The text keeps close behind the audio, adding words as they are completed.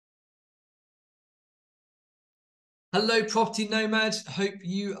Hello, property nomads. Hope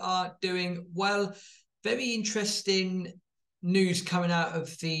you are doing well. Very interesting news coming out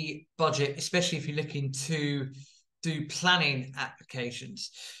of the budget, especially if you're looking to do planning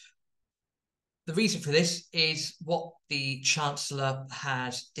applications. The reason for this is what the Chancellor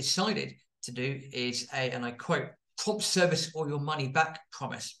has decided to do is and I quote, prompt service or your money back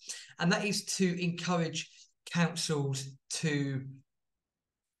promise. And that is to encourage councils to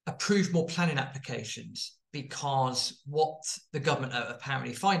approve more planning applications, because what the government are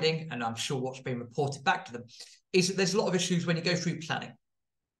apparently finding, and I'm sure what's been reported back to them, is that there's a lot of issues when you go through planning.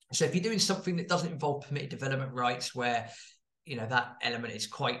 So if you're doing something that doesn't involve permitted development rights, where that element is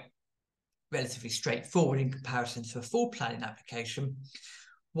quite relatively straightforward in comparison to a full planning application,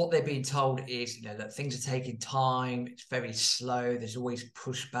 what they're being told is that things are taking time, it's very slow, there's always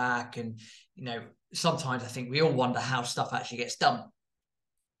pushback, and sometimes I think we all wonder how stuff actually gets done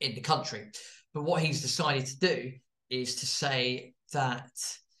in the country. But what he's decided to do is to say that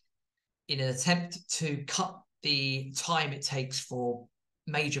in an attempt to cut the time it takes for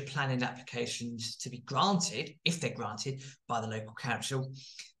major planning applications to be granted, if they're granted by the local council,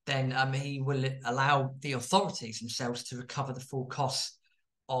 then he will allow the authorities themselves to recover the full costs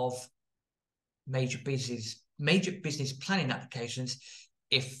of major business planning applications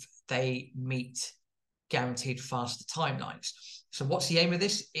if they meet guaranteed faster timelines. So what's the aim of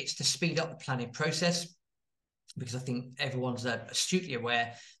this? It's to speed up the planning process, because I think everyone's astutely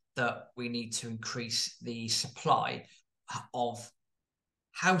aware that we need to increase the supply of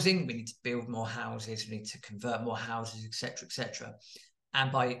housing. We need to build more houses, we need to convert more houses, etc., etc. And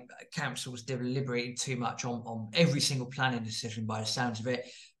by councils deliberating too much on every single planning decision, by the sounds of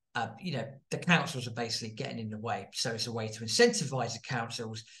it, the councils are basically getting in the way. So it's a way to incentivize the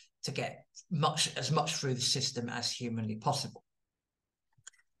councils to get as much through the system as humanly possible.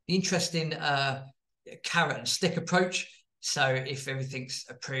 The interesting carrot and stick approach. So if everything's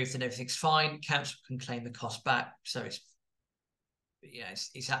approved and everything's fine, council can claim the cost back. So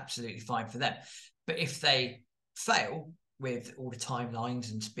it's absolutely fine for them. But if they fail with all the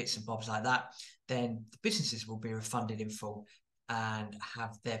timelines and bits and bobs like that, then the businesses will be refunded in full and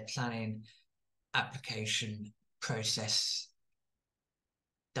have their planning application process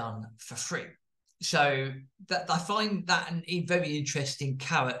done for free. So that I find that a very interesting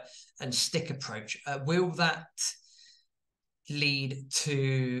carrot and stick approach. Will that lead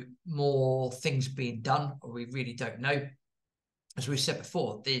to more things being done? Or we really don't know. As we said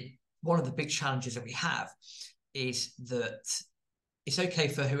before, one of the big challenges that we have is that it's okay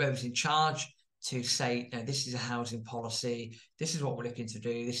for whoever's in charge to say, this is a housing policy, this is what we're looking to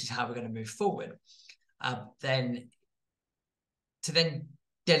do, this is how we're going to move forward. Then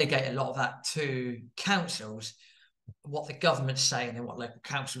delegate a lot of that to councils, what the government's saying and then what local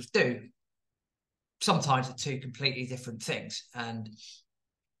councils do, sometimes are two completely different things. And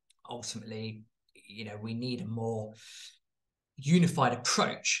ultimately, we need a more unified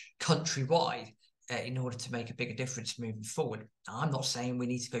approach countrywide in order to make a bigger difference moving forward. Now, I'm not saying we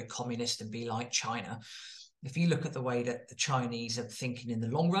need to go communist and be like China. If you look at the way that the Chinese are thinking in the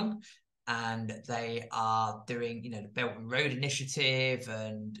long run, and they are doing, the Belt and Road Initiative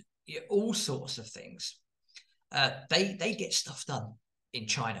and all sorts of things, they get stuff done in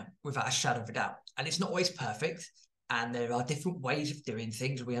China without a shadow of a doubt. And it's not always perfect, and there are different ways of doing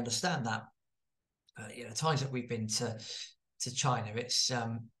things. We understand that. The times that we've been to China, it's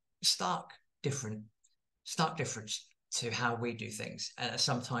stark difference to how we do things.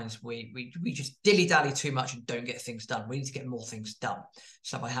 Sometimes we just dilly-dally too much and don't get things done. We need to get more things done.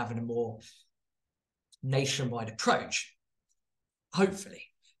 So by having a more nationwide approach,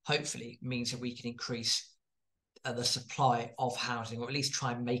 hopefully means that we can increase the supply of housing, or at least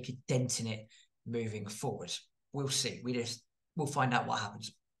try and make a dent in it moving forward. We'll see. We'll find out what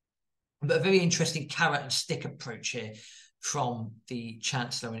happens. But a very interesting carrot and stick approach here from the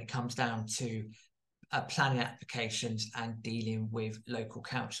Chancellor when it comes down to planning applications and dealing with local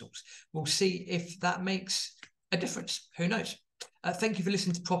councils. We'll see if that makes a difference. Who knows? Thank you for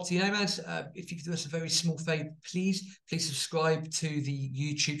listening to Property Nomads. If you could do us a very small favour, please subscribe to the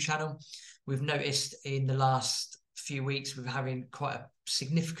YouTube channel. We've noticed in the last few weeks we're having quite a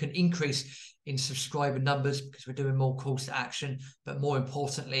significant increase in subscriber numbers because we're doing more calls to action. But more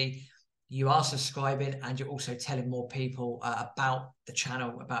importantly, you are subscribing and you're also telling more people about the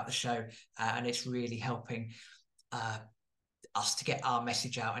channel, about the show, and it's really helping us to get our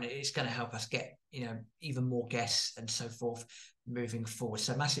message out, and it's going to help us get even more guests and so forth moving forward.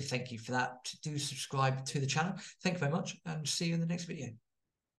 So massive thank you for that. Do subscribe to the channel. Thank you very much, and see you in the next video.